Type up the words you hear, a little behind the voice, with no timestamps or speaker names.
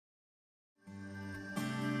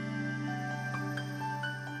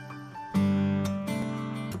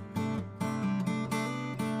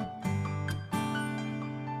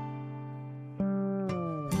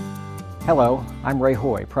Hello, I'm Ray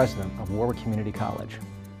Hoy, President of Worwic Community College.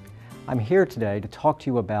 I'm here today to talk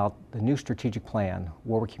to you about the new strategic plan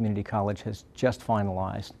Worwic Community College has just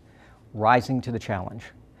finalized, Rising to the Challenge.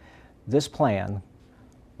 This plan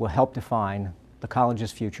will help define the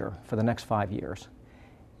college's future for the next 5 years.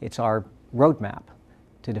 It's our roadmap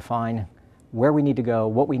to define where we need to go,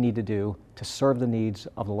 what we need to do to serve the needs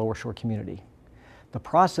of the Lower Shore community. The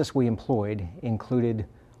process we employed included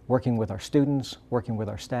working with our students, working with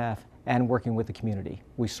our staff, and working with the community.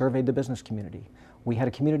 We surveyed the business community. We had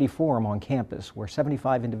a community forum on campus where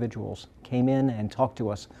 75 individuals came in and talked to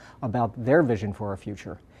us about their vision for our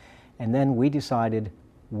future. And then we decided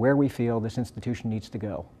where we feel this institution needs to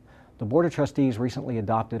go. The Board of Trustees recently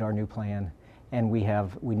adopted our new plan, and we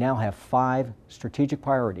now have 5 strategic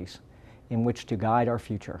priorities in which to guide our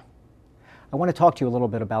future. I want to talk to you a little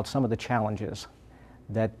bit about some of the challenges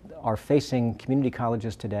that are facing community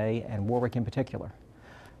colleges today, and Worwic in particular.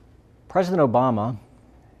 President Obama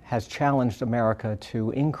has challenged America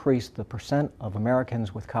to increase the percent of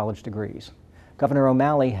Americans with college degrees. Governor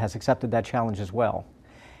O'Malley has accepted that challenge as well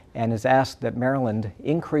and has asked that Maryland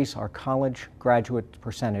increase our college graduate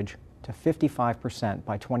percentage to 55%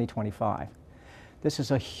 by 2025. This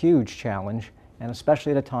is a huge challenge, and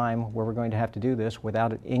especially at a time where we're going to have to do this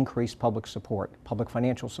without increased public support, public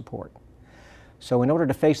financial support. So in order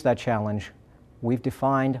to face that challenge, we've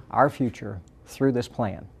defined our future through this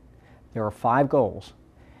plan. There are 5 goals,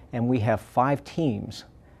 and we have 5 teams,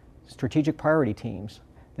 strategic priority teams,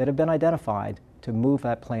 that have been identified to move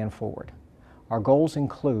that plan forward. Our goals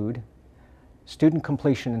include student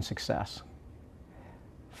completion and success,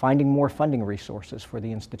 finding more funding resources for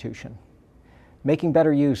the institution, making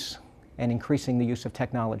better use and increasing the use of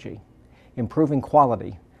technology, improving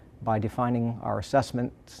quality by defining our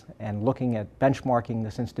assessments and looking at benchmarking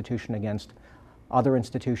this institution against other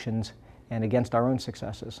institutions and against our own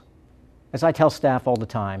successes. As I tell staff all the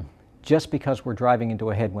time, just because we're driving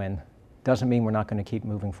into a headwind doesn't mean we're not going to keep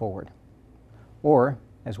moving forward. Or,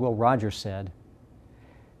 as Will Rogers said,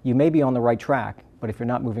 you may be on the right track, but if you're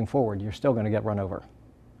not moving forward, you're still going to get run over.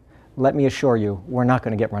 Let me assure you, we're not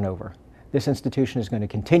going to get run over. This institution is going to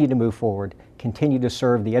continue to move forward, continue to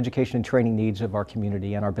serve the education and training needs of our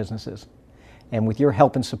community and our businesses. And with your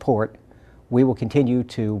help and support, we will continue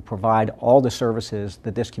to provide all the services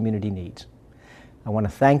that this community needs. I want to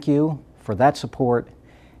thank you for that support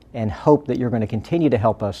and hope that you're going to continue to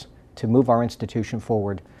help us to move our institution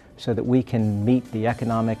forward so that we can meet the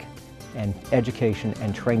economic and education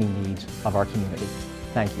and training needs of our community.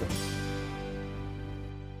 Thank you.